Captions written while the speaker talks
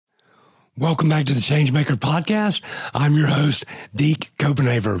Welcome back to the Changemaker podcast. I'm your host, Deke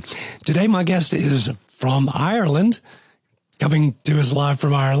Copenhaver. Today, my guest is from Ireland, coming to us live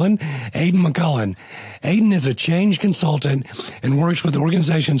from Ireland, Aidan McCullen. Aidan is a change consultant and works with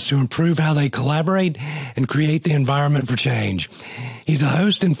organizations to improve how they collaborate and create the environment for change. He's a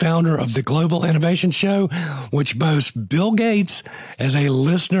host and founder of the Global Innovation Show, which boasts Bill Gates as a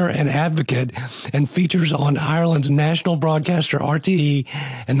listener and advocate and features on Ireland's national broadcaster RTE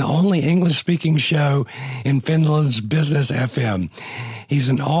and the only English-speaking show in Finland's Business FM. He's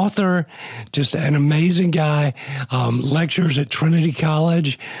an author, just an amazing guy, lectures at Trinity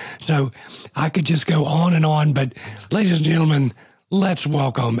College. So I could just go on, but ladies and gentlemen, let's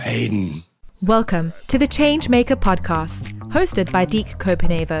welcome Aidan. Welcome to the Changemaker podcast, hosted by Deke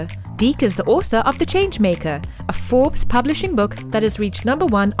Copenhaver. Deke is the author of The Changemaker, a Forbes publishing book that has reached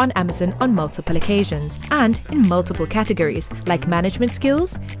 #1 on Amazon on multiple occasions and in multiple categories like management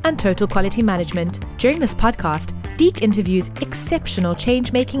skills and total quality management. During this podcast, Deke interviews exceptional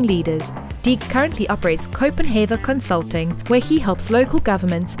change-making leaders. Deke currently operates Copenhaver Consulting, where he helps local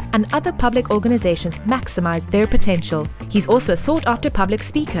governments and other public organizations maximize their potential. He's also a sought-after public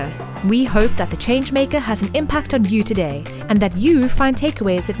speaker. We hope that the Changemaker has an impact on you today and that you find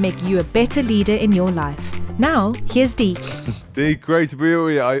takeaways that make you a better leader in your life. Now, here's Deke. Deke, great to be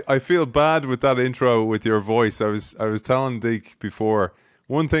with you. I feel bad with that intro with your voice. I was telling Deke before,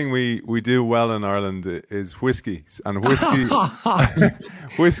 one thing we do well in Ireland is whiskey. And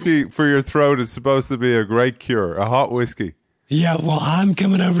whiskey for your throat is supposed to be a great cure, a hot whiskey. Yeah, well, I'm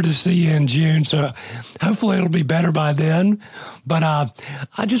coming over to see you in June, so hopefully it'll be better by then. But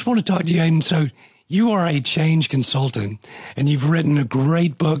I just want to talk to you, Aidan. So you are a change consultant, and you've written a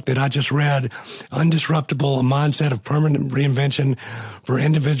great book that I just read, Undisruptable, A Mindset of Permanent Reinvention for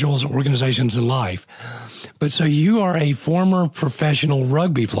Individuals, Organizations, and Life. But so you are a former professional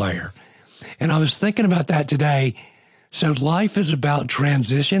rugby player. And I was thinking about that today. So life is about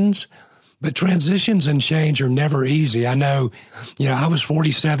transitions, but transitions and change are never easy. I know, I was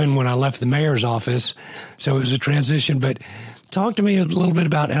 47 when I left the mayor's office, so it was a transition. But talk to me a little bit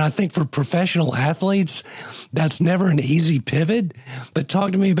about, and I think for professional athletes, that's never an easy pivot. But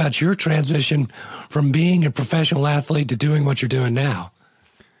talk to me about your transition from being a professional athlete to doing what you're doing now.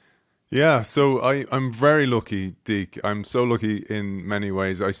 Yeah, so I'm very lucky, Deke. I'm so lucky in many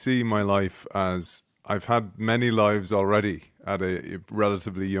ways. I see my life as I've had many lives already at a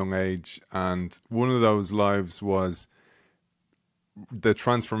relatively young age. And one of those lives was the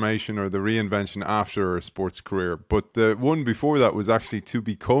transformation or the reinvention after a sports career. But the one before that was actually to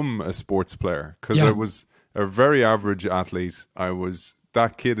become a sports player, because I was a very average athlete. I was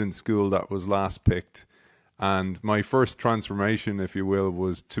that kid in school that was last picked. And my first transformation, if you will,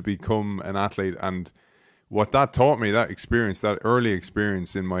 was to become an athlete. And what that taught me, that experience, that early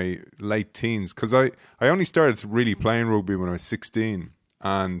experience in my late teens, because I only started really playing rugby when I was 16.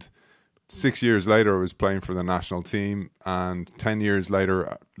 And 6 years later, I was playing for the national team. And 10 years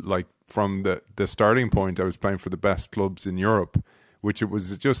later, like from the starting point, I was playing for the best clubs in Europe, which it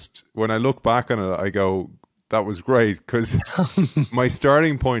was just, when I look back on it, I go, that was great, because my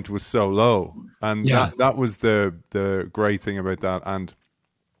starting point was so low. And that was the great thing about that. And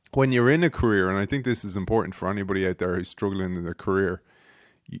when you're in a career, and I think this is important for anybody out there who's struggling in their career,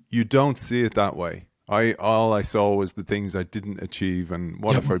 you don't see it that way. All I saw was the things I didn't achieve, and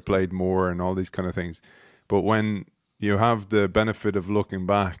what if I played more, and all these kind of things. But when you have the benefit of looking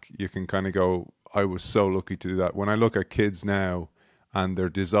back, you can kind of go, I was so lucky to do that. When I look at kids now and their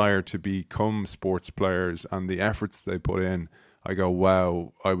desire to become sports players and the efforts they put in, I go,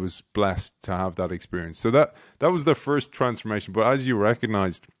 wow, I was blessed to have that experience. So that was the first transformation. But as you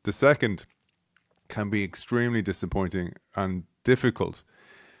recognized, the second can be extremely disappointing and difficult.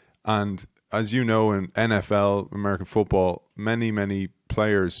 And as you know, in NFL, American football, many, many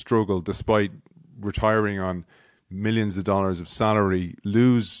players struggle despite retiring on millions of dollars of salary,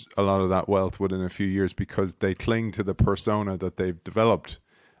 lose a lot of that wealth within a few years because they cling to the persona that they've developed.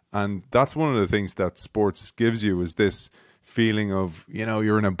 And that's one of the things that sports gives you, is this feeling of,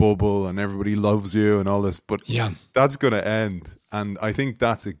 you're in a bubble and everybody loves you and all this, but that's going to end. And I think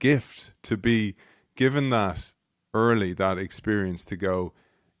that's a gift, to be given that early, that experience, to go,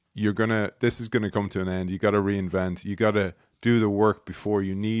 this is going to come to an end. You got to reinvent. You got to do the work before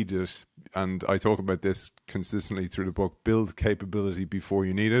you need it. And I talk about this consistently through the book, build capability before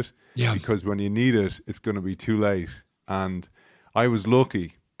you need it. Yeah. Because when you need it, it's going to be too late. And I was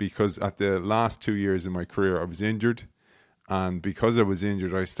lucky because at the last 2 years in my career, I was injured. And because I was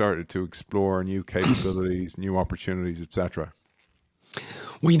injured, I started to explore new capabilities, new opportunities, etc.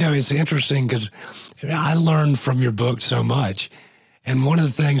 Well, it's interesting because I learned from your book so much. And one of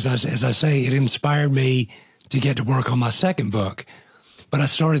the things, as I say, it inspired me to get to work on my second book. But I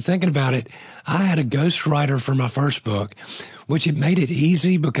started thinking about it. I had a ghostwriter for my first book, which it made it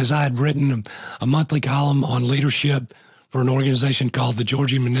easy because I had written a monthly column on leadership for an organization called the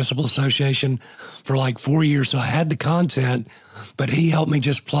Georgia Municipal Association for like 4 years. So I had the content, but he helped me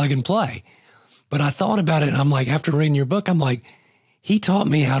just plug and play. But I thought about it, and I'm like, after reading your book, I'm like, he taught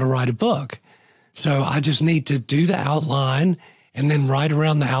me how to write a book. So I just need to do the outline and then write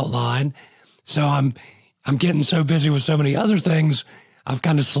around the outline. So I'm getting so busy with so many other things, I've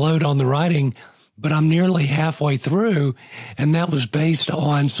kind of slowed on the writing, but I'm nearly halfway through. And that was based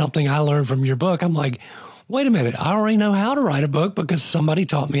on something I learned from your book. I'm like, wait a minute, I already know how to write a book because somebody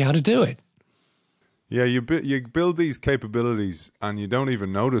taught me how to do it. Yeah, you build these capabilities and you don't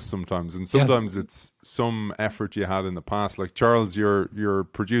even notice sometimes. And sometimes it's some effort you had in the past. Like Charles, your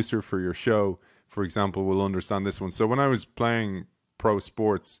producer for your show, for example, will understand this one. So when I was playing pro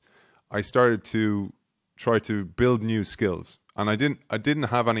sports, I started to try to build new skills. And I didn't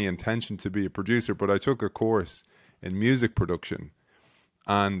have any intention to be a producer, but I took a course in music production.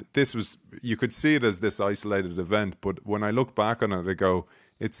 And this was, you could see it as this isolated event, but when I look back on it, I go,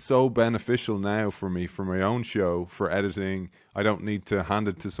 it's so beneficial now for me, for my own show, for editing. I don't need to hand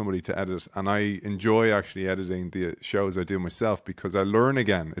it to somebody to edit. And I enjoy actually editing the shows I do myself because I learn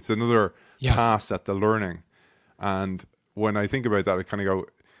again. It's another pass at the learning. And when I think about that, I kind of go,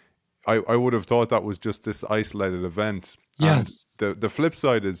 I would have thought that was just this isolated event. Yeah. And the flip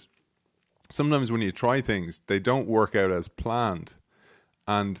side is sometimes when you try things, they don't work out as planned.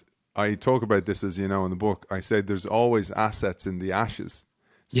 And I talk about this, as you know, in the book. I say there's always assets in the ashes.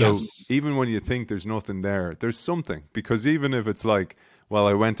 So even when you think there's nothing there, there's something. Because even if it's like, well,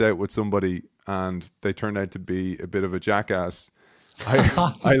 I went out with somebody and they turned out to be a bit of a jackass,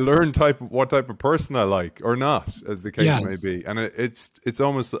 I learned what type of person I like or not, as the case may be. And it's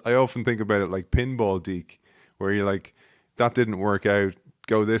almost, I often think about it like pinball, Deke, where you're like, that didn't work out,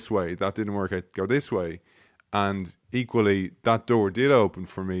 go this way. That didn't work out, go this way. And equally, that door did open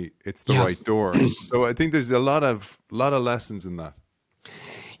for me. It's the right door. So I think there's a lot of lessons in that.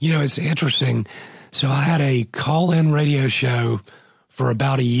 You know, it's interesting. So I had a call-in radio show for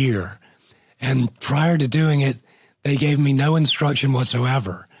about a year. And prior to doing it, they gave me no instruction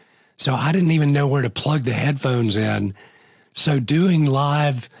whatsoever. So I didn't even know where to plug the headphones in. So doing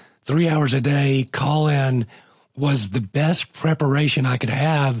live 3 hours a day, call-in, was the best preparation I could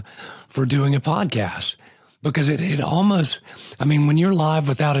have for doing a podcast. Because it almost, I mean, when you're live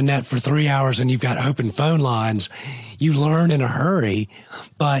without a net for 3 hours and you've got open phone lines, you learn in a hurry,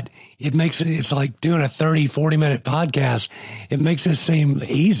 but it's like doing a 30, 40-minute podcast. It makes it seem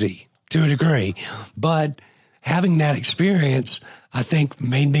easy to a degree. But having that experience, I think,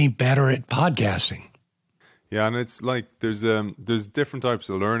 made me better at podcasting. Yeah, and it's like there's different types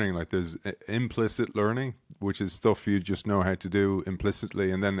of learning. Like there's implicit learning, which is stuff you just know how to do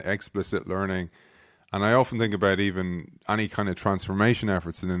implicitly, and then explicit learning. And I often think about even any kind of transformation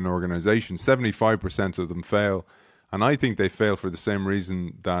efforts in an organization, 75% of them fail. And I think they fail for the same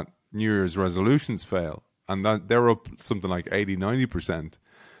reason that New Year's resolutions fail. And that they're up something like 80, 90%.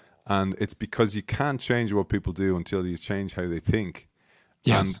 And it's because you can't change what people do until you change how they think.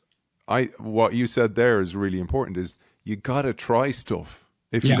 Yeah. And what you said there is really important, is you got to try stuff.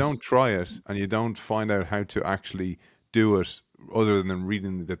 If you don't try it and you don't find out how to actually do it, other than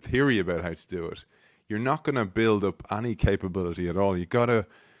reading the theory about how to do it, you're not going to build up any capability at all. You got to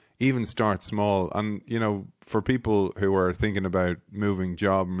even start small. And, you know, for people who are thinking about moving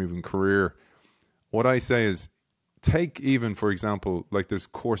job, moving career, what I say is take even, for example, like there's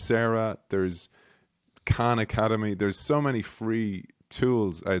Coursera, there's Khan Academy, there's so many free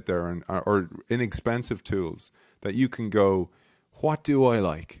tools out there or inexpensive tools that you can go, what do I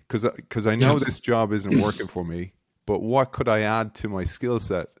like? Because I know this job isn't working for me, but what could I add to my skill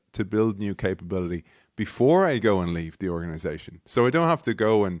set to build new capability before I go and leave the organization? So I don't have to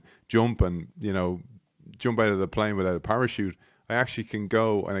go and jump out of the plane without a parachute. I actually can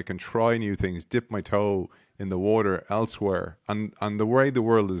go and I can try new things, dip my toe in the water elsewhere. And the way the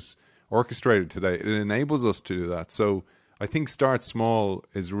world is orchestrated today, it enables us to do that. So I think start small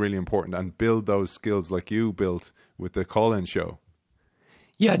is really important and build those skills like you built with the call-in show.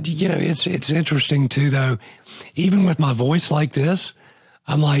 Yeah, you know, it's interesting too, though. Even with my voice like this,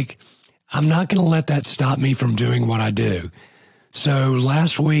 I'm like, I'm not going to let that stop me from doing what I do. So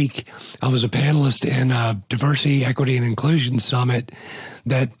last week, I was a panelist in a Diversity, Equity, and Inclusion Summit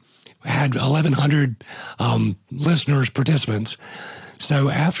that had 1,100 listeners, participants. So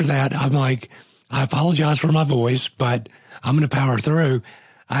after that, I'm like, I apologize for my voice, but I'm going to power through.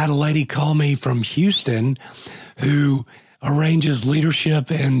 I had a lady call me from Houston who arranges leadership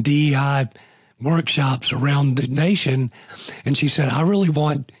and DEI workshops around the nation. And she said, I really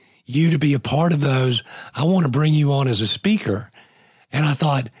want you to be a part of those. I want to bring you on as a speaker. And I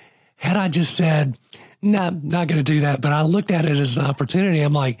thought, had I just said, no, not going to do that. But I looked at it as an opportunity.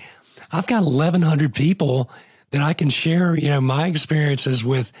 I'm like, I've got 1,100 people that I can share, my experiences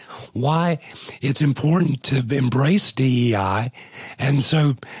with, why it's important to embrace DEI. And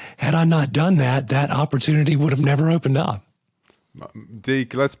so had I not done that, that opportunity would have never opened up.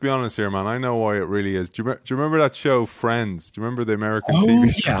 Deke, let's be honest here, man. I know why it really is. Do you remember that show, Friends? Do you remember the American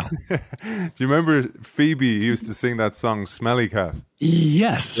TV show? Yeah. Do you remember Phoebe used to sing that song, Smelly Cat?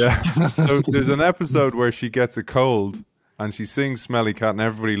 Yes. Yeah. So there's an episode where she gets a cold and she sings Smelly Cat and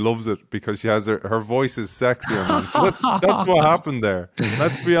everybody loves it because she has her voice is sexier, man. So that's what happened there.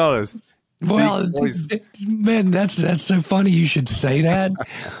 Let's be honest. Well, man, that's so funny you should say that,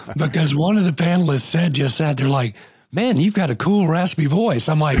 because one of the panelists said just that. They're like, man, you've got a cool, raspy voice.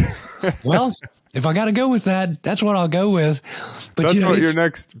 I'm like, well, if I got to go with that, that's what I'll go with. But that's what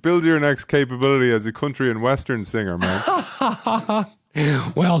build your next capability as a country and western singer, man.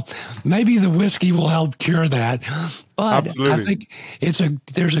 Well, maybe the whiskey will help cure that. But absolutely. I think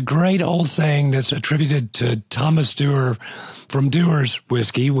there's a great old saying that's attributed to Thomas Dewar from Dewar's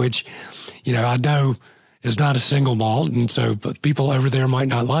Whiskey, which, I know is not a single malt, and so but people over there might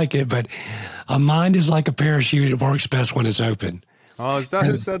not like it, but a mind is like a parachute. It works best when it's open. Oh, is that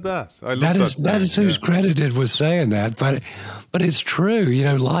who said that? I love that is who's credited with saying that, but it's true.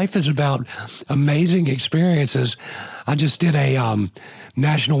 Life is about amazing experiences. I just did a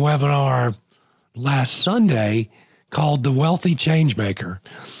national webinar last Sunday called The Wealthy Changemaker.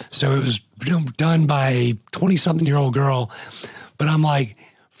 So it was done by a 20-something-year-old girl, but I'm like,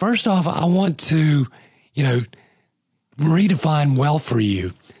 first off, I want to redefine wealth for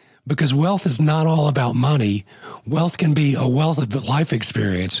you, because wealth is not all about money. Wealth can be a wealth of life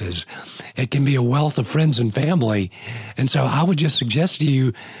experiences. It can be a wealth of friends and family. And so I would just suggest to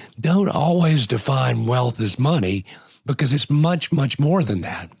you, don't always define wealth as money, because it's much, much more than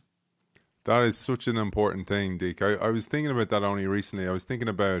that. That is such an important thing, Deke. I was thinking about that only recently. I was thinking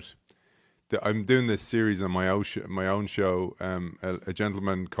about I'm doing this series on my own show. A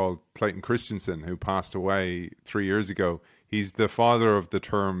gentleman called Clayton Christensen, who passed away 3 years ago. He's the father of the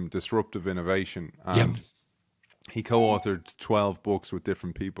term disruptive innovation. And he co-authored 12 books with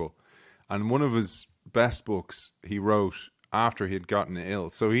different people. And one of his best books he wrote after he had gotten ill.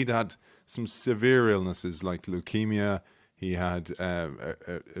 So he'd had some severe illnesses like leukemia. He had a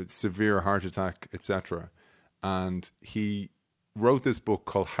severe heart attack, etc. And he wrote this book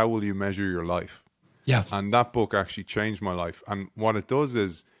called How Will You Measure Your Life? Yeah. And that book actually changed my life. And what it does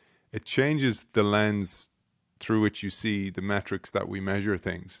is it changes the lens through which you see the metrics that we measure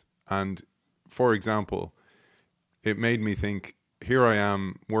things. And for example, it made me think, here I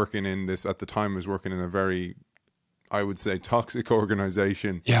am working in this, at the time I was working in a very, I would say, toxic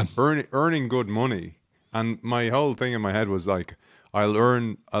organization, earning good money. And my whole thing in my head was like, I'll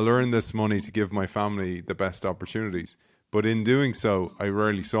earn this money to give my family the best opportunities. But in doing so, I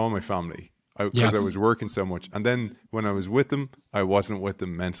rarely saw my family because I was working so much. And then when I was with them, I wasn't with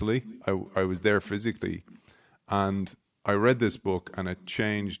them mentally. I was there physically. And I read this book and it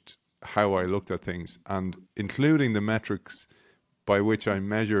changed how I looked at things, and including the metrics by which I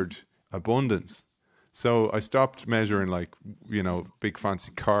measured abundance. So I stopped measuring big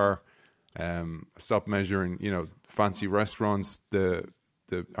fancy car. I stopped measuring, fancy restaurants, the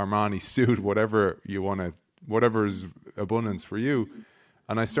Armani suit, whatever you want to, whatever is abundance for you.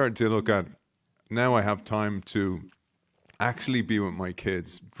 And I started to look at, now I have time to actually be with my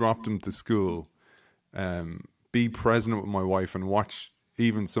kids, drop them to school, be present with my wife and watch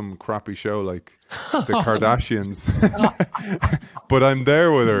even some crappy show like the Kardashians. But I'm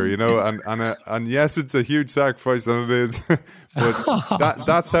there with her, and yes, it's a huge sacrifice, and it is. But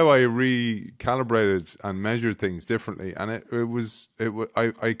that's how I recalibrated and measured things differently. And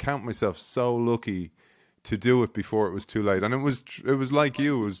I count myself so lucky to do it before it was too late. And it was like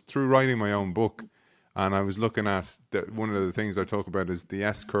you, it was through writing my own book. And I was looking at one of the things I talk about is the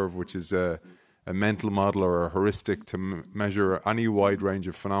S curve, which is a mental model or a heuristic to measure any wide range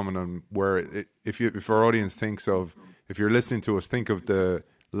of phenomenon. Where if our audience thinks of, if you're listening to us, think of the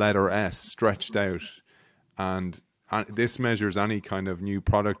letter S stretched out, and this measures any kind of new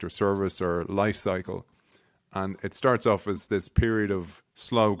product or service or life cycle. And it starts off as this period of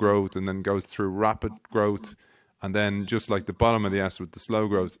slow growth and then goes through rapid growth. And then just like the bottom of the S with the slow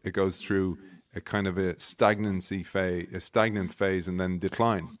growth, it goes through a kind of a stagnant phase and then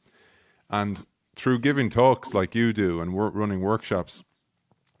decline. And through giving talks like you do and running workshops,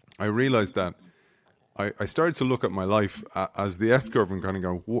 I realized that I started to look at my life as the S-curve and kind of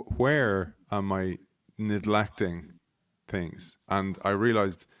go, where am I neglecting things? And I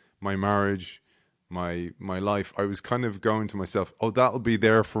realized my marriage, my life, I was kind of going to myself, oh, that'll be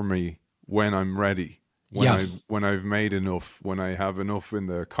there for me when I'm ready, when I've made enough, when I have enough in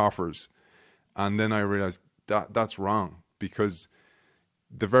the coffers. And then I realized that's wrong, because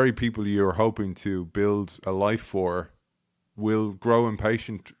the very people you're hoping to build a life for will grow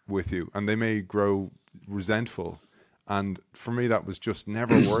impatient with you, and they may grow resentful. And for me, that was just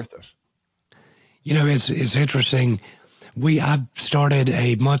never worth it. You know, it's interesting. I've started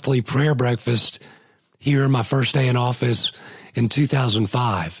a monthly prayer breakfast here, my first day in office in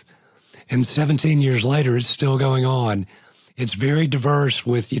 2005. And 17 years later, it's still going on. It's very diverse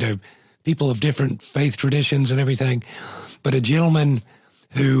with, people of different faith traditions and everything. But a gentleman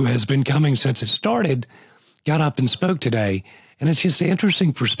who has been coming since it started got up and spoke today. And it's just an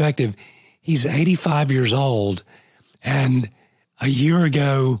interesting perspective. He's 85 years old. And a year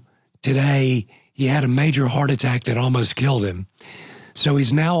ago today, he had a major heart attack that almost killed him. So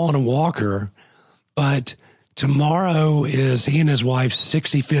he's now on a walker. But tomorrow is he and his wife's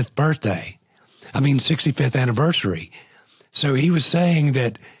 65th birthday. 65th anniversary. So he was saying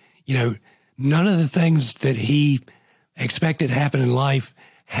that, none of the things that he expected to happen in life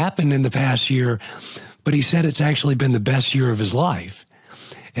happened in the past year, but he said it's actually been the best year of his life.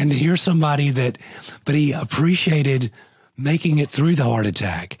 And to hear somebody but he appreciated making it through the heart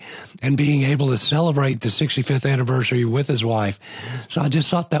attack and being able to celebrate the 65th anniversary with his wife. So I just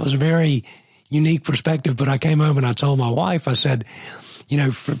thought that was a very unique perspective. But I came home and I told my wife, I said,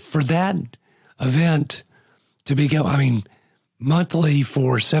 for that event to be monthly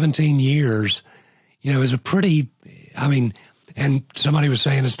for 17 years, is a pretty, and somebody was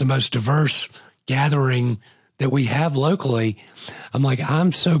saying it's the most diverse gathering that we have locally. I'm like,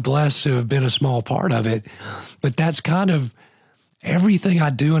 I'm so blessed to have been a small part of it. But that's kind of everything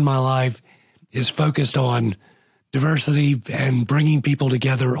I do in my life is focused on diversity and bringing people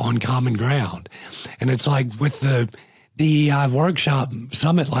together on common ground. And it's like with the DEI workshop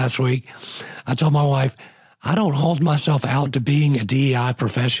summit last week, I told my wife, I don't hold myself out to being a DEI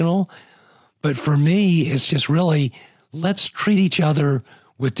professional, but for me, it's just really, let's treat each other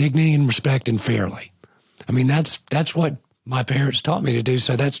with dignity and respect and fairly. That's what my parents taught me to do.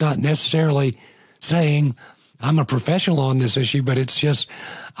 So that's not necessarily saying I'm a professional on this issue, but it's just,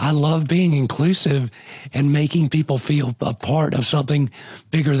 I love being inclusive and making people feel a part of something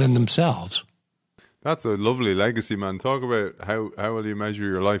bigger than themselves. That's a lovely legacy, man. Talk about how will you measure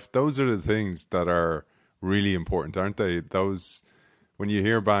your life. Those are the things that are really important, aren't they? Those, when you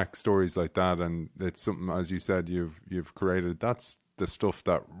hear back stories like that, and it's something, as you said, you've created, that's the stuff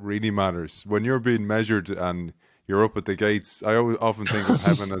that really matters. When you're being measured and you're up at the gates, I often think of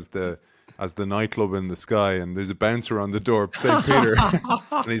heaven as the nightclub in the sky, and there's a bouncer on the door, St. Peter,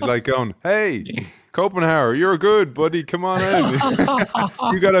 and he's like going, "Hey, Copenhaver, you're good, buddy. Come on in.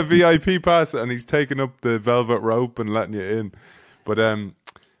 You got a VIP pass," and he's taking up the velvet rope and letting you in. But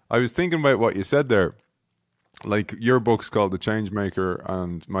I was thinking about what you said there. Like, your book's called The Change Maker,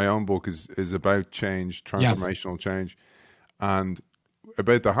 and my own book is about change, transformational change. And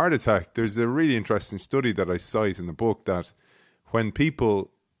about the heart attack, there's a really interesting study that I cite in the book that when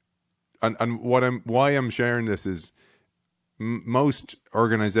people, and why I'm sharing this is most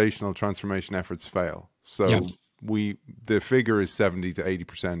organizational transformation efforts fail. So the figure is 70 to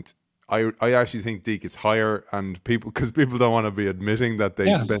 80%. I actually think, Deke, is higher, and because people don't want to be admitting that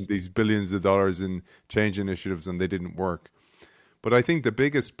they spent these billions of dollars in change initiatives and they didn't work. But I think the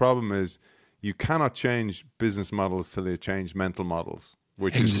biggest problem is you cannot change business models till you change mental models.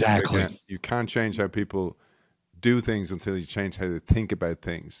 Which exactly. Is, again, you can't change how people do things until you change how they think about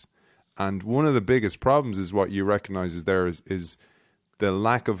things. And one of the biggest problems is what you recognize is the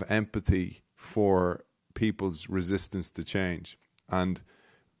lack of empathy for people's resistance to change. And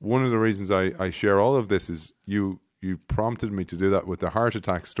one of the reasons I share all of this is you prompted me to do that with the heart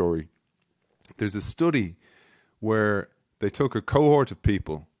attack story. There's a study where they took a cohort of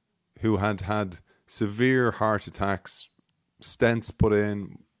people who had had severe heart attacks, stents put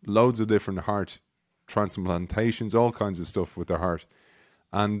in, loads of different heart transplantations, all kinds of stuff with their heart.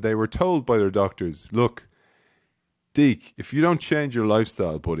 And they were told by their doctors, look, Deke, if you don't change your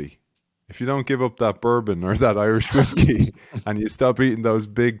lifestyle, buddy, if you don't give up that bourbon or that Irish whiskey and you stop eating those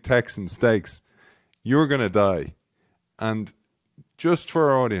big Texan steaks, you're going to die. And just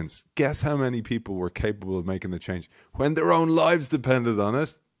for our audience, guess how many people were capable of making the change when their own lives depended on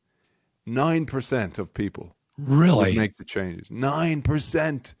it? 9% of people really would make the changes.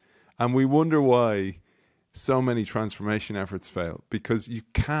 9%. And we wonder why so many transformation efforts fail, because you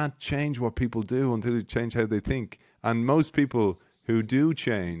can't change what people do until you change how they think. And most people who do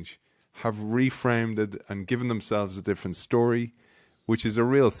change have reframed it and given themselves a different story, which is a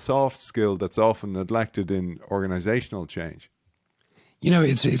real soft skill that's often neglected in organizational change. You know,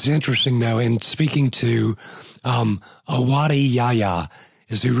 it's interesting, though, in speaking to Awadi Yaya,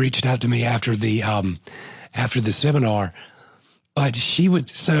 is who reached out to me after the seminar. But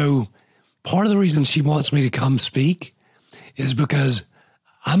so part of the reason she wants me to come speak is because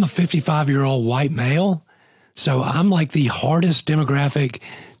I'm a 55-year-old white male. So I'm like the hardest demographic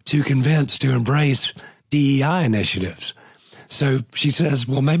to convince to embrace DEI initiatives. So she says,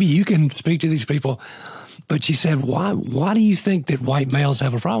 well, maybe you can speak to these people. But she said, why do you think that white males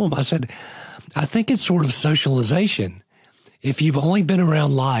have a problem? I said, I think it's sort of socialization. If you've only been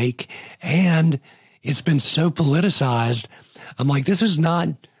around and it's been so politicized, I'm like, this is not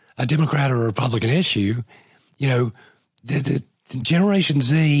a Democrat or a Republican issue. You know, the Generation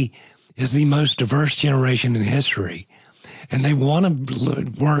Z is the most diverse generation in history, and they want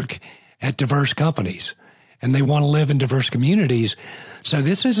to work at diverse companies, and they want to live in diverse communities. So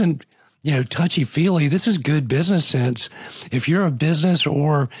this isn't, you know, touchy-feely. This is good business sense. If you're a business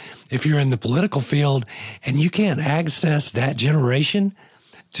or if you're in the political field and you can't access that generation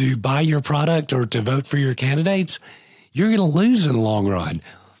to buy your product or to vote for your candidates, you're going to lose in the long run.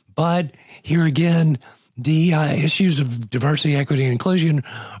 But here again, DEI issues of diversity, equity, and inclusion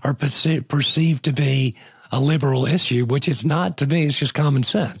are perceived to be a liberal issue, which it's not to me. It's just common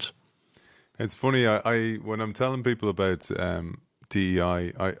sense. It's funny. I when I'm telling people about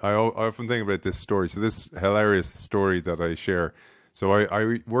DEI, I often think about this story. So this hilarious story that I share. So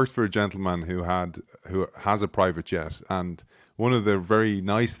I worked for a gentleman who has a private jet, and one of the very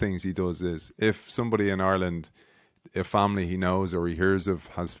nice things he does is, if somebody in Ireland, a family he knows or he hears of,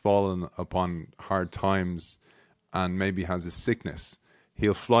 has fallen upon hard times and maybe has a sickness,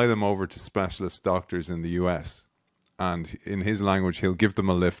 he'll fly them over to specialist doctors in the US. And in his language, he'll give them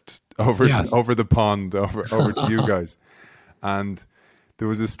a lift over the pond, over to you guys. And there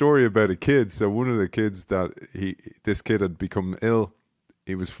was a story about a kid. So one of the kids this kid had become ill.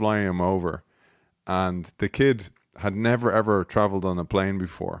 He was flying him over. And the kid had never, ever traveled on a plane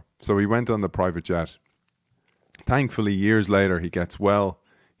before. So he went on the private jet. Thankfully, years later, he gets well.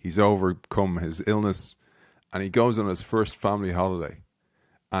 He's overcome his illness. And he goes on his first family holiday.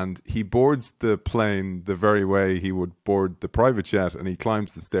 And he boards the plane the very way he would board the private jet. And he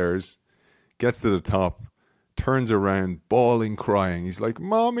climbs the stairs, gets to the top, turns around, bawling, crying. He's like,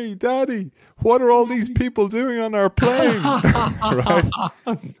 "Mommy, Daddy, what are all these people doing on our plane?" Right?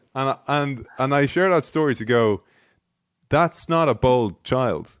 And I share that story to go, that's not a bold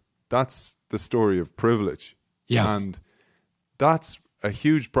child. That's the story of privilege. Yeah. And that's a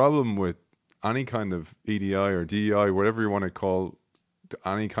huge problem with any kind of EDI or DEI, whatever you want to call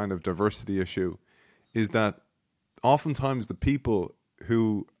any kind of diversity issue, is that oftentimes the people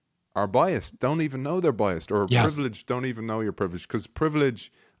who are biased don't even know they're biased, or privileged don't even know you're privileged, because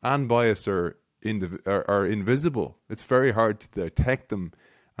privilege and bias are invisible. It's very hard to detect them,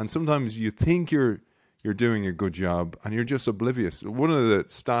 and sometimes you think you're doing a good job and you're just oblivious. One of the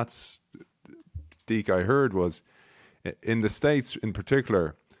stats, Deke, I heard was in the States in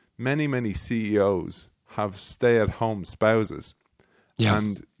particular, many CEOs have stay-at-home spouses. Yeah.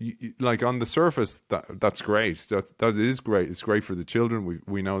 And like on the surface, that's great. That is great. It's great for the children.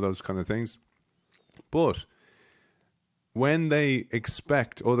 We know those kind of things. But when they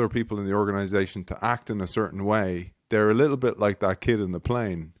expect other people in the organization to act in a certain way, they're a little bit like that kid in the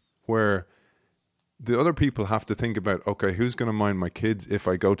plane, where the other people have to think about, okay, who's going to mind my kids if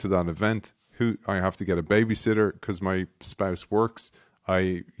I go to that event? Who I have to get a babysitter because my spouse works.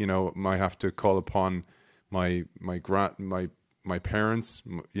 I might have to call upon my parents,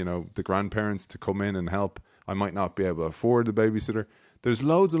 the grandparents to come in and help. I might not be able to afford a babysitter. There's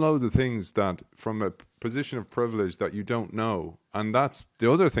loads and loads of things that from a position of privilege that you don't know. And that's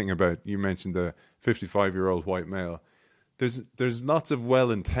the other thing about, you mentioned the 55-year-old white male. There's lots of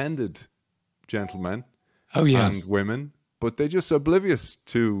well-intended gentlemen and women, but they're just oblivious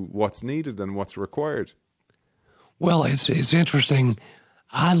to what's needed and what's required. Well, it's interesting.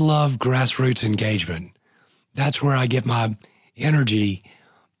 I love grassroots engagement. That's where I get my energy.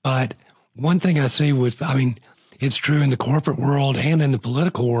 But one thing I see it's true in the corporate world and in the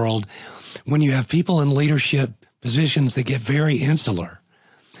political world, when you have people in leadership positions that get very insular.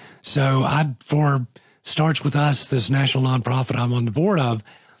 So for Starts With Us, this national nonprofit I'm on the board of,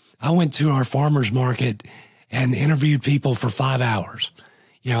 I went to our farmers market and interviewed people for 5 hours.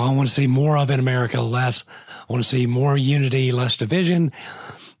 I want to see more of in America, less. I want to see more unity, less division.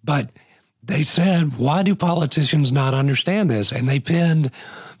 But they said, why do politicians not understand this? And they pinned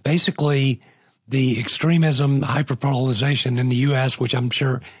basically the extremism, hyperpolarization in the U.S., which I'm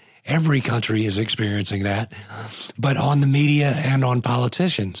sure every country is experiencing that, but on the media and on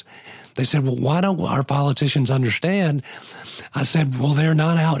politicians. They said, well, why don't our politicians understand? I said, well, they're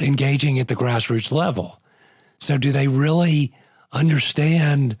not out engaging at the grassroots level. So do they really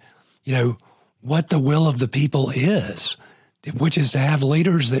understand, what the will of the people is, which is to have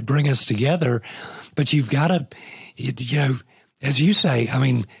leaders that bring us together? But you've got to, as you say,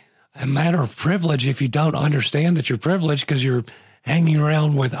 a matter of privilege, if you don't understand that you're privileged because you're hanging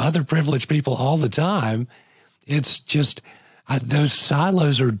around with other privileged people all the time, it's just those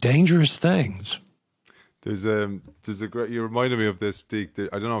silos are dangerous things. There's a great, you reminded me of this, Deke.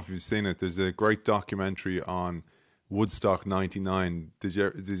 I don't know if you've seen it. There's a great documentary on Woodstock '99. Did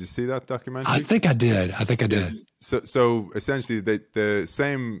you see that documentary? I think I did. So essentially, the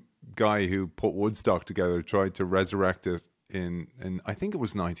same guy who put Woodstock together tried to resurrect it in I think it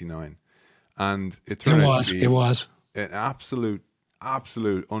was '99, and it turned out to be an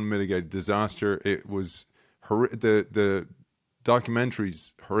absolute unmitigated disaster. It was the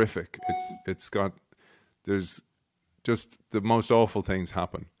documentary's horrific. There's just the most awful things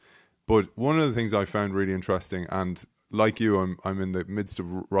happen. But one of the things I found really interesting, and like you, I'm in the midst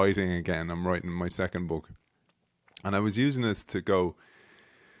of writing again. I'm writing my second book, and I was using this to go,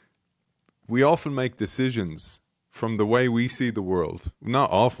 we often make decisions from the way we see the world.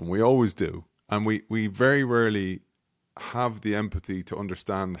 Not often, we always do. And we very rarely have the empathy to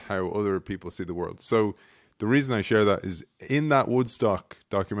understand how other people see the world. So the reason I share that is in that Woodstock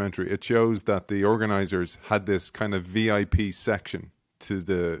documentary, it shows that the organizers had this kind of VIP section to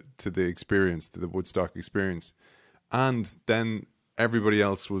the experience, to the Woodstock experience. And then everybody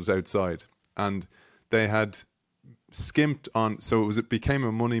else was outside. And they had skimped on, so it became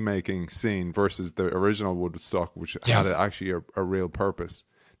a money-making scene versus the original Woodstock, which had actually a real purpose.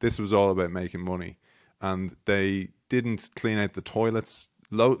 This was all about making money. And they didn't clean out the toilets,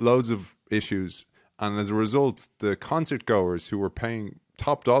 loads of issues. And as a result, the concert goers who were paying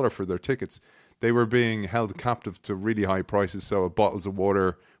top dollar for their tickets, they were being held captive to really high prices. So bottles of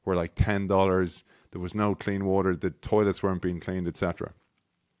water were like $10. There was no clean water. The toilets weren't being cleaned, etc.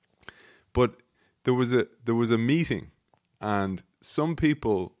 But there was a meeting, and some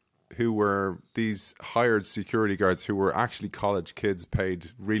people who were these hired security guards who were actually college kids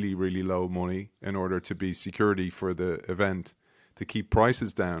paid really, really low money in order to be security for the event to keep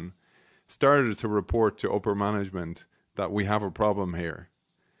prices down, started to report to upper management that we have a problem here.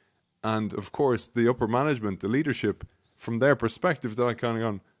 And of course, the upper management, the leadership, from their perspective, they're kind of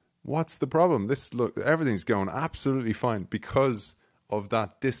going, what's the problem? Everything's going absolutely fine because of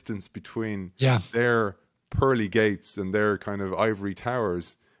that distance between their pearly gates and their kind of ivory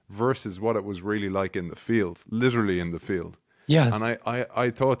towers versus what it was really like in the field, literally in the field. Yeah. And I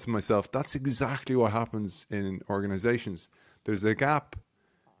thought to myself, that's exactly what happens in organizations. There's a gap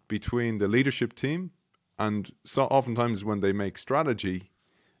between the leadership team and so oftentimes when they make strategy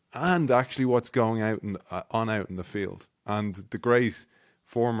and actually what's going out in the field. And the great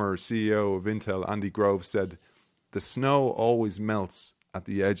former CEO of Intel, Andy Grove, said, the snow always melts at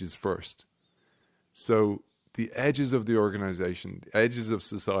the edges first. So the edges of the organization, the edges of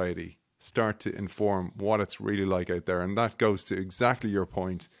society start to inform what it's really like out there. And that goes to exactly your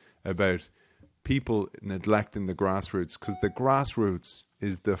point about people neglecting the grassroots, because the grassroots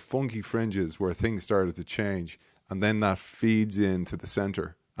is the funky fringes where things started to change. And then that feeds into the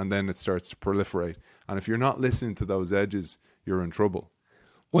center and then it starts to proliferate. And if you're not listening to those edges, you're in trouble.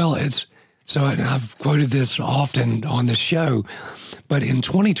 Well, so I've quoted this often on the show, but in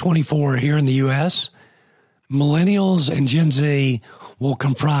 2024 here in the U.S., millennials and Gen Z will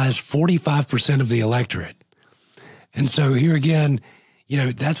comprise 45% of the electorate. And so here again,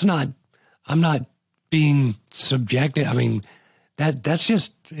 that's not, I'm not being subjective. I mean, that's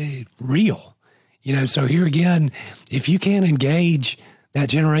just real, so here again, if you can't engage that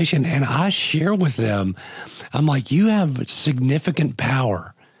generation, and I share with them, I'm like, you have significant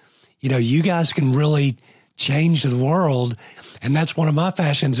power. You guys can really change the world. And that's one of my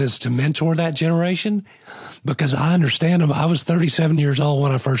passions, is to mentor that generation, because I understand them. I was 37 years old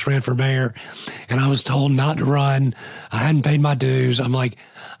when I first ran for mayor, and I was told not to run. I hadn't paid my dues. I'm like,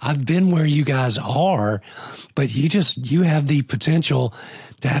 I've been where you guys are, but you have the potential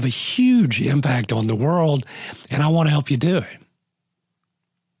to have a huge impact on the world, and I want to help you do it.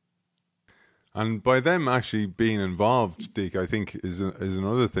 And by them actually being involved, Deke, I think is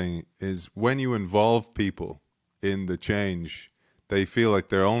another thing, is when you involve people in the change, they feel like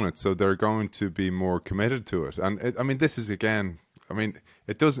they own it, so they're going to be more committed to it. And I mean, this is, again, I mean,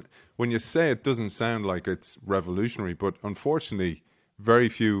 it doesn't, when you say it doesn't sound like it's revolutionary, but unfortunately, very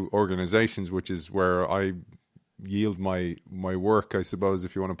few organizations, which is where I yield my work, I suppose,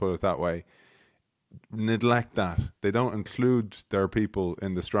 if you want to put it that way, neglect that. They don't include their people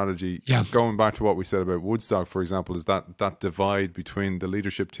in the strategy. Yeah. Going back to what we said about Woodstock, for example, is that divide between the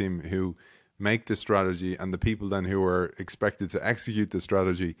leadership team who make the strategy and the people then who are expected to execute the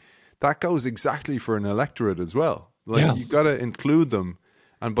strategy. That goes exactly for an electorate as well. Like, you got to include them,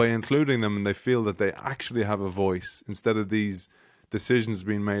 and by including them, and they feel that they actually have a voice instead of these decisions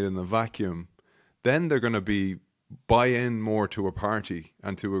being made in a vacuum, then they're going to buy in more to a party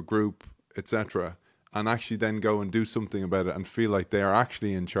and to a group, etc., and actually then go and do something about it and feel like they are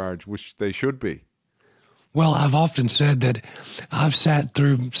actually in charge, which they should be. Well, I've often said that I've sat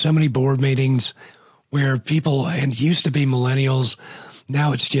through so many board meetings where people, and it used to be millennials,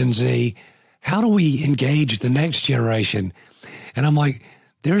 now it's Gen Z, how do we engage the next generation? And I'm like,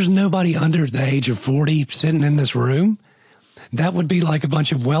 there's nobody under the age of 40 sitting in this room. That would be like a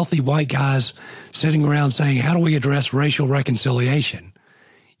bunch of wealthy white guys sitting around saying, how do we address racial reconciliation?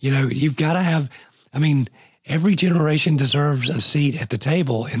 You know, you've got to have, I mean, every generation deserves a seat at the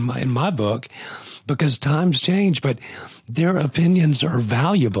table in my book, because times change, but their opinions are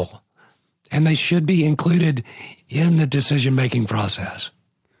valuable and they should be included in the decision-making process.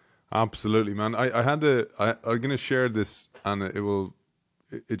 Absolutely, man. I'm going to share this, and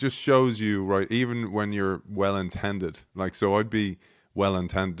it just shows you, right, even when you're well-intended. Like, so I'd be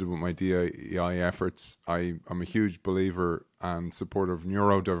well-intended with my DEI efforts. I'm a huge believer and supporter of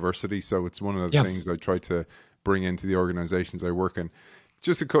neurodiversity, so it's one of the things I try to bring into the organizations I work in.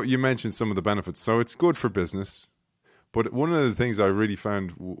 You mentioned some of the benefits. So it's good for business. But one of the things I really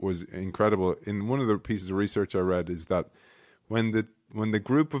found was incredible in one of the pieces of research I read is that when the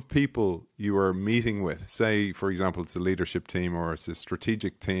group of people you are meeting with, say, for example, it's a leadership team or it's a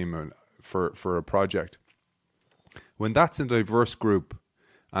strategic team for a project, when that's a diverse group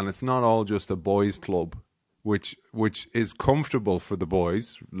and it's not all just a boys' club, which is comfortable for the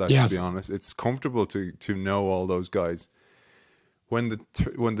boys, let's be honest, it's comfortable to know all those guys. When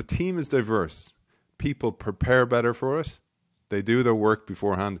the team is diverse, people prepare better for it. They do their work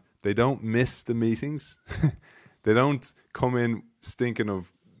beforehand. They don't miss the meetings. They don't come in stinking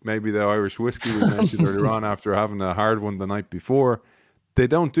of maybe the Irish whiskey we mentioned earlier on after having a hard one the night before. They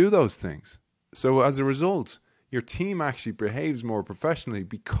don't do those things. So as a result, your team actually behaves more professionally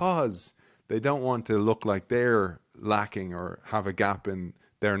because they don't want to look like they're lacking or have a gap in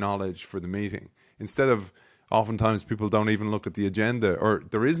their knowledge for the meeting. Instead of, oftentimes people don't even look at the agenda, or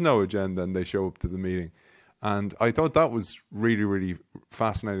there is no agenda and they show up to the meeting. And I thought that was really, really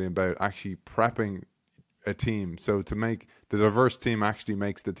fascinating about actually prepping a team. So to make the diverse team actually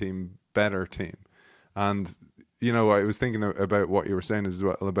makes the team better team. And, you know, I was thinking about what you were saying as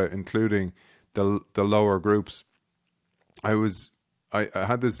well about including the lower groups. I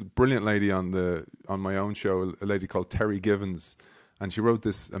had this brilliant lady on my own show, a lady called Terry Givens, and she wrote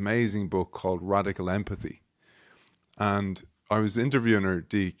this amazing book called Radical Empathy. And I was interviewing her,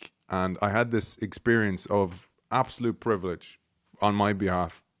 Deke, and I had this experience of absolute privilege on my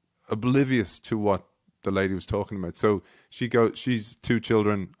behalf, oblivious to what the lady was talking about. So she's 2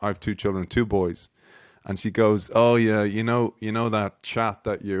 children, I have 2 children, 2 boys. And she goes, oh yeah, you know that chat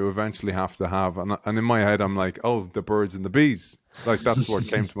that you eventually have to have. And in my head, I'm like, oh, the birds and the bees. Like, that's what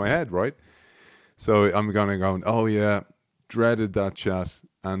came to my head, right? So I'm going, oh yeah, dreaded that chat.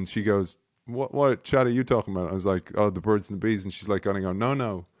 And she goes, what chat are you talking about? I was like, oh, the birds and the bees. And she's like,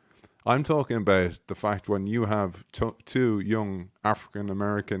 no. I'm talking about the fact when you have 2 young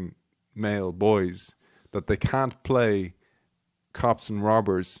African-American male boys that they can't play cops and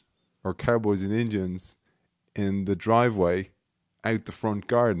robbers or cowboys and Indians in the driveway out the front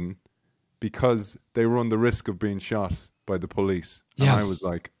garden because they run the risk of being shot by the police. Yeah. And I was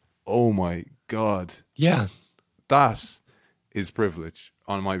like, oh my God. Yeah. That is privilege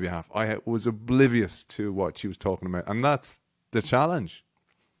on my behalf. I was oblivious to what she was talking about. And that's the challenge.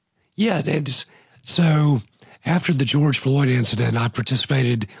 Yeah. So after the George Floyd incident, I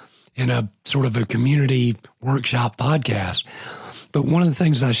participated in a sort of a community workshop podcast. But one of the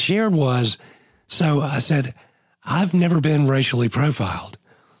things I shared was, so I said, I've never been racially profiled,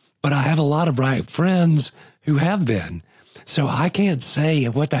 but I have a lot of bright friends who have been. So I can't say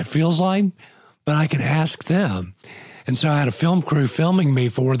what that feels like, but I can ask them. And so I had a film crew filming me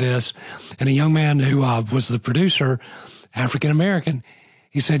for this, and a young man who was the producer, African-American,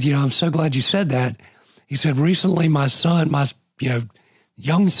 he said, I'm so glad you said that. He said, recently my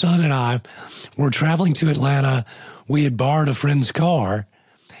young son and I were traveling to Atlanta. We had borrowed a friend's car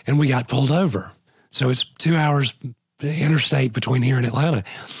and we got pulled over. So it's 2 hours interstate between here and Atlanta.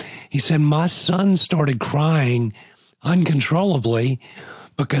 He said, my son started crying uncontrollably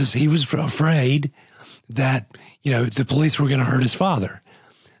because he was afraid that, the police were going to hurt his father.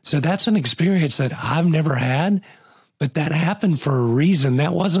 So that's an experience that I've never had, but that happened for a reason.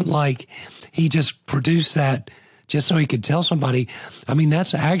 That wasn't like he just produced that just so he could tell somebody. I mean,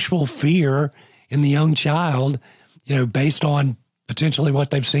 that's actual fear in the young child, based on potentially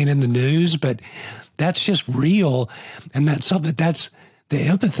what they've seen in the news, but that's just real. And that's something that's the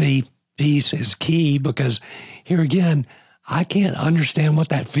empathy piece is key, because here again, I can't understand what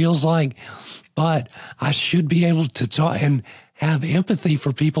that feels like, but I should be able to talk and have empathy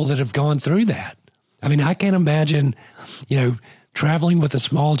for people that have gone through that. I mean, I can't imagine, traveling with a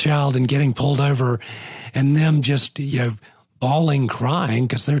small child and getting pulled over and them just, bawling, crying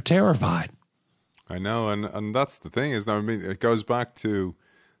because they're terrified. I know, and that's the thing is, it goes back to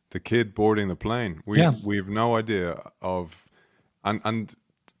the kid boarding the plane. We have no idea of, and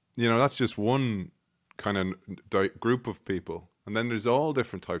that's just one kind of group of people, and then there's all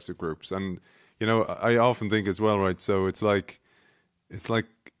different types of groups, and I often think as well, right? So it's like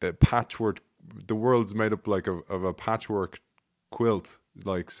a patchwork. The world's made up like of a patchwork quilt,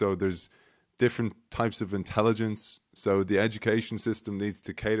 so there's different types of intelligence. So the education system needs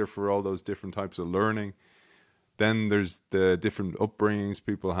to cater for all those different types of learning. Then there's the different upbringings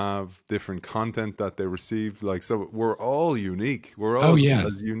people have, different content that they receive. So we're all unique. We're all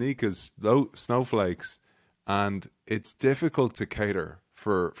as unique as snowflakes, and it's difficult to cater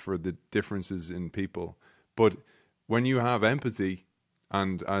for the differences in people. But when you have empathy,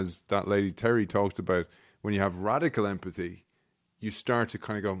 and as that lady Terry talked about, when you have radical empathy, you start to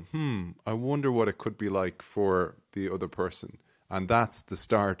kind of go, I wonder what it could be like for the other person. And that's the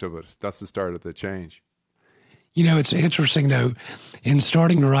start of it. That's the start of the change. It's interesting, though, in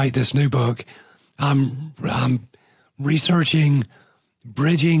starting to write this new book, I'm researching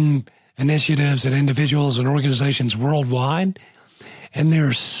bridging initiatives at individuals and organizations worldwide. And there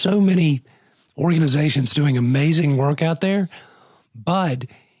are so many organizations doing amazing work out there, but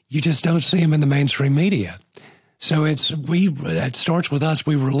you just don't see them in the mainstream media. So it starts with us.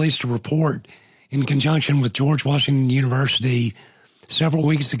 We released a report in conjunction with George Washington University several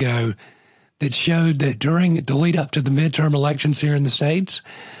weeks ago that showed that during the lead up to the midterm elections here in the States,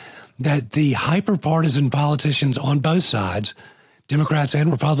 that the hyper-partisan politicians on both sides, Democrats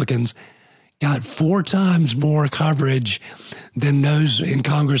and Republicans, got 4 times more coverage than those in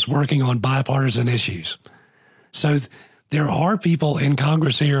Congress working on bipartisan issues. So there are people in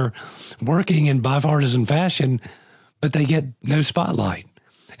Congress here working in bipartisan fashion, but they get no spotlight.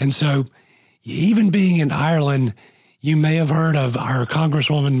 And so even being in Ireland, you may have heard of our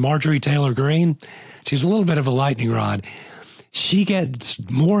Congresswoman Marjorie Taylor Greene. She's a little bit of a lightning rod. She gets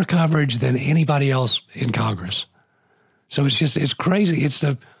more coverage than anybody else in Congress. So it's crazy. It's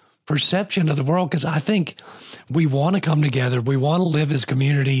the perception of the world, because I think we want to come together. We want to live as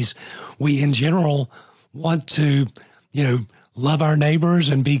communities. We, in general, want to, love our neighbors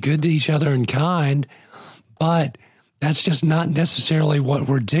and be good to each other and kind, but that's just not necessarily what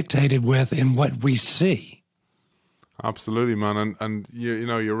we're dictated with in what we see. Absolutely, man. And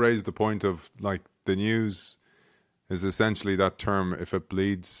you raised the point of the news is essentially that term, if it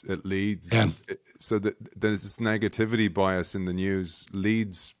bleeds, it leads. Yeah. So there's this negativity bias in the news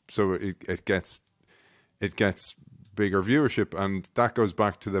leads, so it gets bigger viewership, and that goes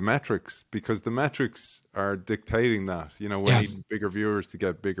back to the metrics, because the metrics are dictating that. We need bigger viewers to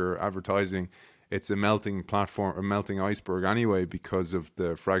get bigger advertising. It's a melting platform, a melting iceberg anyway, because of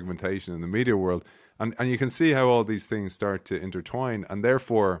the fragmentation in the media world. And you can see how all these things start to intertwine, and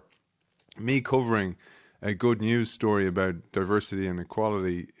therefore me covering a good news story about diversity and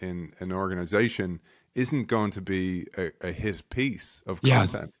equality in an organization isn't going to be a hit piece of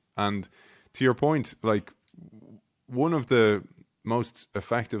content. And to your point, one of the most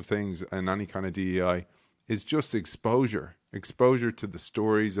effective things in any kind of DEI is just exposure to the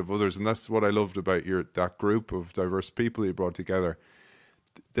stories of others. And that's what I loved about that group of diverse people you brought together.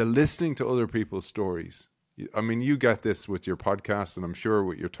 The listening to other people's stories. I mean, you get this with your podcast, and I'm sure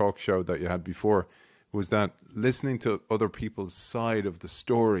with your talk show that you had before, was that listening to other people's side of the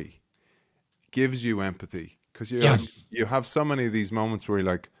story gives you empathy, because you have so many of these moments where you're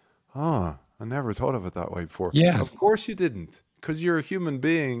like, I never thought of it that way before. Yeah. Of course you didn't, because you're a human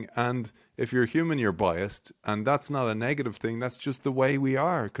being, and if you're human, you're biased, and that's not a negative thing. That's just the way we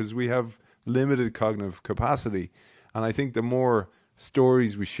are, because we have limited cognitive capacity. And I think the more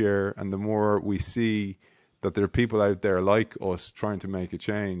stories we share and the more we see that there are people out there like us trying to make a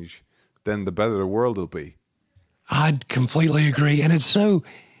change, then the better the world will be. I'd completely agree. And it's so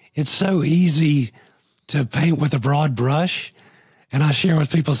easy to paint with a broad brush. And I share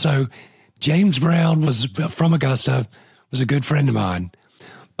with people, so James Brown was from Augusta, was a good friend of mine.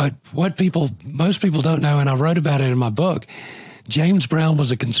 But what most people don't know, and I wrote about it in my book, James Brown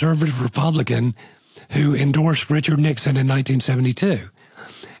was a conservative Republican who endorsed Richard Nixon in 1972.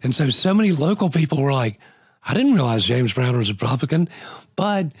 And so many local people were like, I didn't realize James Brown was a Republican,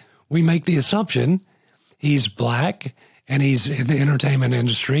 but we make the assumption he's black and he's in the entertainment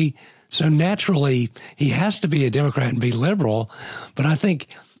industry. So naturally, he has to be a Democrat and be liberal. But I think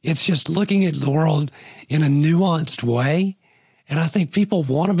it's just looking at the world in a nuanced way. And I think people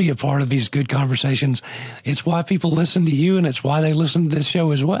want to be a part of these good conversations. It's why people listen to you, and it's why they listen to this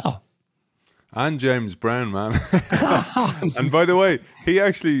show as well. And James Brown, man. And by the way, he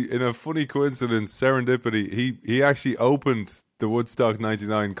actually, in a funny coincidence, serendipity, he actually opened the Woodstock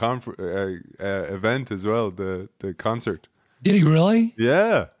 99 event as well, the concert. Did he really?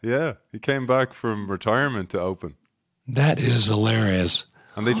 Yeah. He came back from retirement to open. That is hilarious.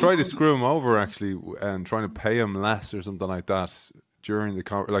 And they tried to screw him over, actually, and trying to pay him less or something like that during the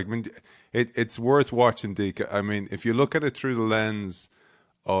concert. Like, I mean, it's worth watching, Deke. I mean, if you look at it through the lens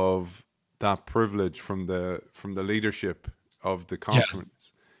of that privilege from the leadership of the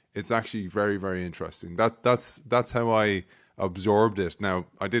conference, it's actually very, very interesting. That's how I absorbed it. Now,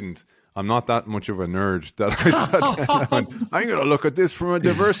 I'm not that much of a nerd that I sat down and went, I'm going to look at this from a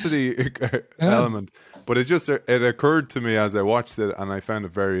diversity element. But it occurred to me as I watched it, and I found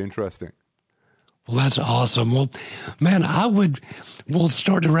it very interesting. Well, that's awesome. Well, man, we'll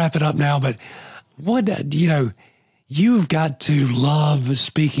start to wrap it up now, but you've got to love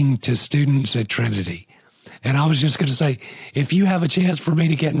speaking to students at Trinity. And I was just going to say, if you have a chance for me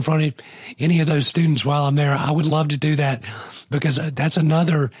to get in front of any of those students while I'm there, I would love to do that, because that's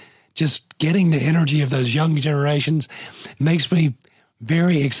another, just getting the energy of those young generations makes me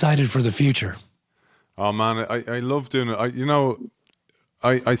very excited for the future. Oh, man, I love doing it.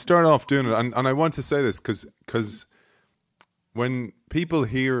 I start off doing it, and I want to say this because when people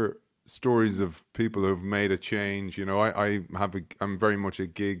hear stories of people who've made a change, I'm very much a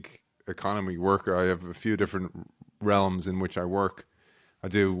gig economy worker. I have a few different realms in which I work. I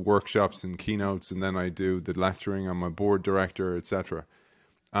do workshops and keynotes, and then I do the lecturing. I'm a board director, etc.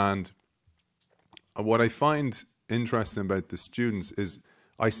 And what I find interesting about the students is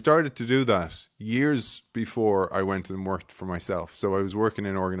I started to do that years before I went and worked for myself. So I was working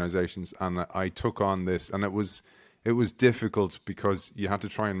in organizations, and I took on this, and it was difficult because you had to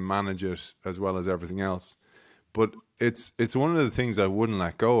try and manage it as well as everything else. But it's one of the things I wouldn't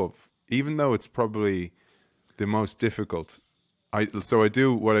let go of, even though it's probably the most difficult. I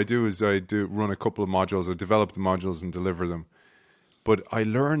do run a couple of modules. I develop the modules and deliver them. But I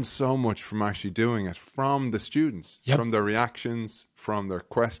learned so much from actually doing it, from the students, from their reactions, from their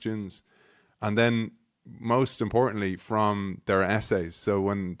questions, and then most importantly, from their essays. So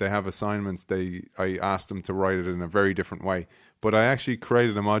when they have assignments, I ask them to write it in a very different way. But I actually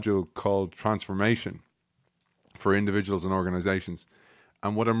created a module called Transformation for individuals and organizations.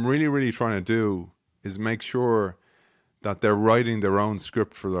 And what I'm really, really trying to do is make sure that they're writing their own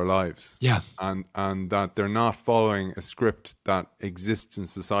script for their lives. Yeah. And that they're not following a script that exists in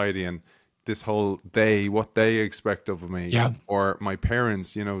society, and this whole what they expect of me. Yeah. Or my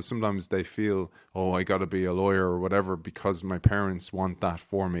parents, sometimes they feel, I got to be a lawyer or whatever because my parents want that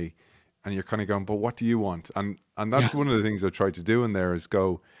for me. And you're kind of going, but what do you want? And that's one of the things I try to do in there is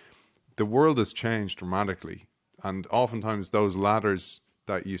go, the world has changed dramatically. And oftentimes those ladders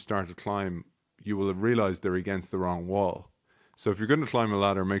that you start to climb, you will have realized they're against the wrong wall. So if you're going to climb a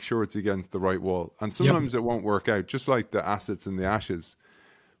ladder, make sure it's against the right wall. And sometimes it won't work out, just like the assets and the ashes.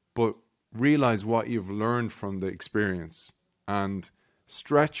 But realize what you've learned from the experience and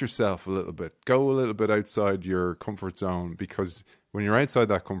stretch yourself a little bit. Go a little bit outside your comfort zone, because when you're outside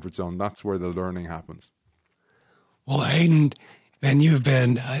that comfort zone, that's where the learning happens. Well, Aidan, man, you've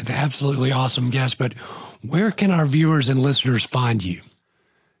been an absolutely awesome guest, but where can our viewers and listeners find you?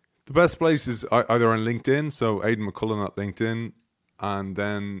 The best place is either on LinkedIn, so Aidan McCullen at LinkedIn, and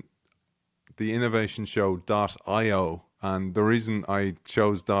then the innovationshow.io. And the reason I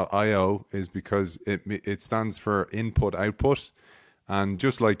chose .io is because it stands for input output. And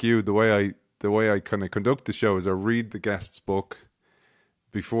just like you, the way I kind of conduct the show is I read the guest's book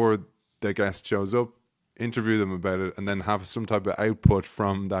before the guest shows up, interview them about it, and then have some type of output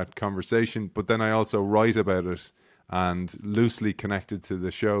from that conversation. But then I also write about it and loosely connected to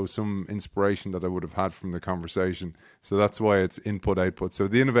the show, some inspiration that I would have had from the conversation. So that's why it's input output. So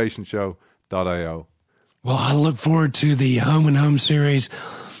the innovationshow.io. Well, I look forward to the Home and Home series.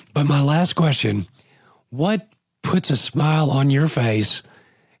 But my last question, what puts a smile on your face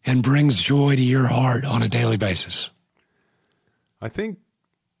and brings joy to your heart on a daily basis? I think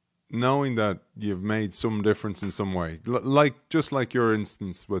knowing that you've made some difference in some way, just like your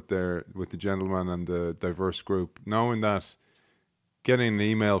instance with the gentleman and the diverse group, knowing that, getting an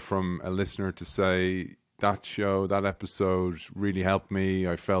email from a listener to say that show, that episode really helped me.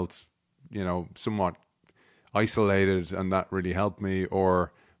 I felt, somewhat isolated, and that really helped me.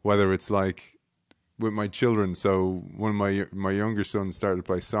 Or whether it's like with my children. So when my younger son started to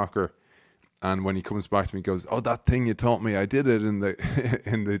play soccer, and when he comes back to me, he goes, "Oh, that thing you taught me, I did it in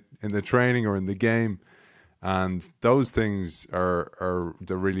the in the training or in the game," and those things are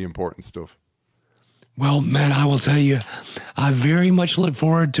the really important stuff. Well, man, I will tell you, I very much look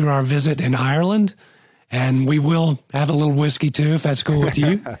forward to our visit in Ireland, and we will have a little whiskey too, if that's cool with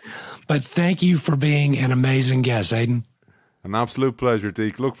you. But thank you for being an amazing guest, Aidan. An absolute pleasure,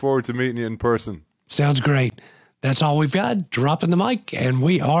 Deke. Look forward to meeting you in person. Sounds great. That's all we've got. Dropping the mic, and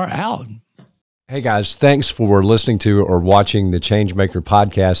we are out. Hey guys, thanks for listening to or watching the Changemaker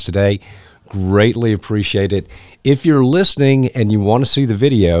podcast today. Greatly appreciate it. If you're listening and you want to see the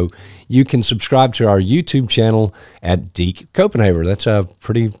video, you can subscribe to our YouTube channel at Deke Copenhaver. That's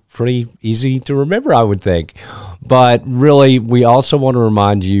pretty easy to remember, I would think. But really, we also want to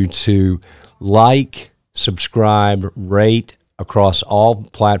remind you to like, subscribe, rate across all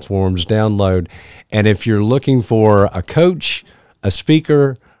platforms, download. And if you're looking for a coach, a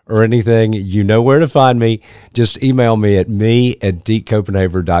speaker, or anything, you know where to find me. Just email me at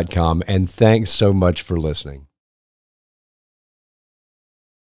dekecopenhaver.com. And thanks so much for listening.